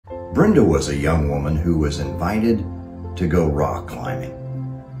Brenda was a young woman who was invited to go rock climbing.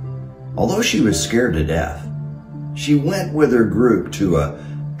 Although she was scared to death, she went with her group to a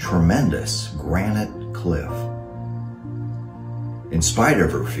tremendous granite cliff. In spite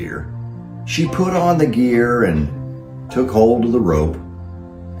of her fear, she put on the gear and took hold of the rope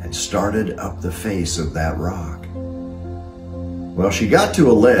and started up the face of that rock. Well, she got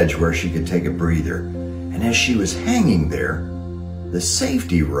to a ledge where she could take a breather, and as she was hanging there, the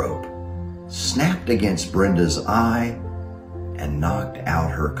safety rope snapped against Brenda's eye and knocked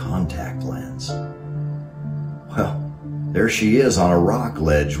out her contact lens. Well, there she is on a rock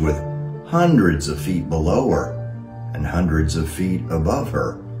ledge with hundreds of feet below her and hundreds of feet above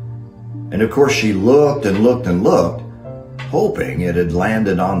her. And of course she looked and looked and looked, hoping it had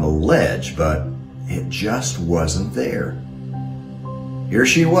landed on the ledge, but it just wasn't there. Here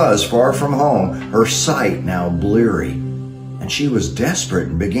she was, far from home, her sight now bleary, and she was desperate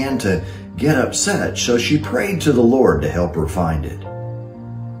and began to get upset, so she prayed to the Lord to help her find it.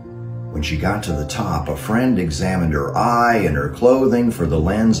 When she got to the top, a friend examined her eye and her clothing for the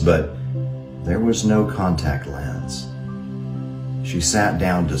lens, but there was no contact lens. She sat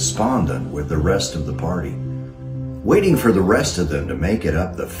down despondent with the rest of the party, waiting for the rest of them to make it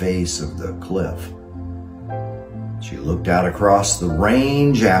up the face of the cliff. She looked out across the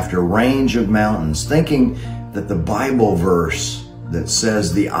range after range of mountains, thinking that the Bible verse that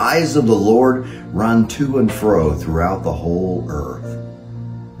says, "The eyes of the Lord run to and fro throughout the whole earth."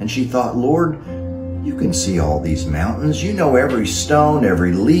 And she thought, "Lord, you can see all these mountains. You know every stone,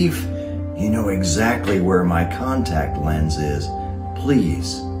 every leaf. You know exactly where my contact lens is.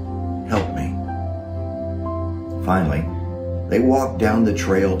 Please help me." Finally, they walked down the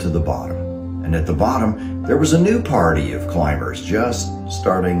trail to the bottom. And at the bottom, there was a new party of climbers just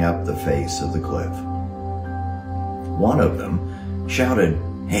starting up the face of the cliff. One of them shouted,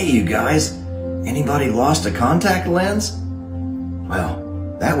 "Hey, you guys, anybody lost a contact lens?" Well,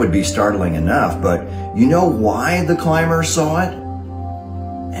 that would be startling enough, but you know why the climbers saw it?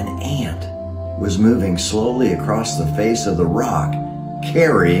 An ant was moving slowly across the face of the rock,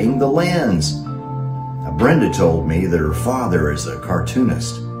 carrying the lens. Now, Brenda told me that her father is a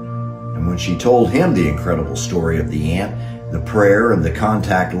cartoonist. And when she told him the incredible story of the ant, the prayer, and the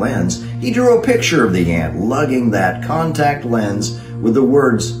contact lens, he drew a picture of the ant lugging that contact lens with the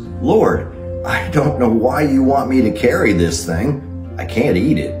words, "Lord, I don't know why you want me to carry this thing. I can't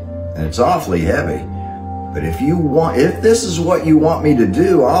eat it, and it's awfully heavy. But if this is what you want me to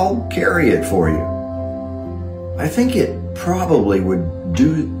do, I'll carry it for you." I think it probably would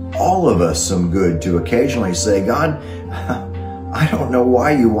do all of us some good to occasionally say, "God, I don't know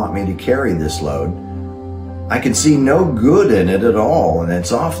why you want me to carry this load. I can see no good in it at all, and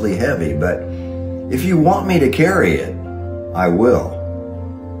it's awfully heavy, but if you want me to carry it, I will."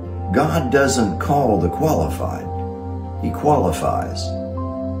 God doesn't call the qualified. He qualifies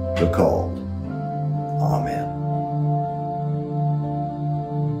the called. Amen.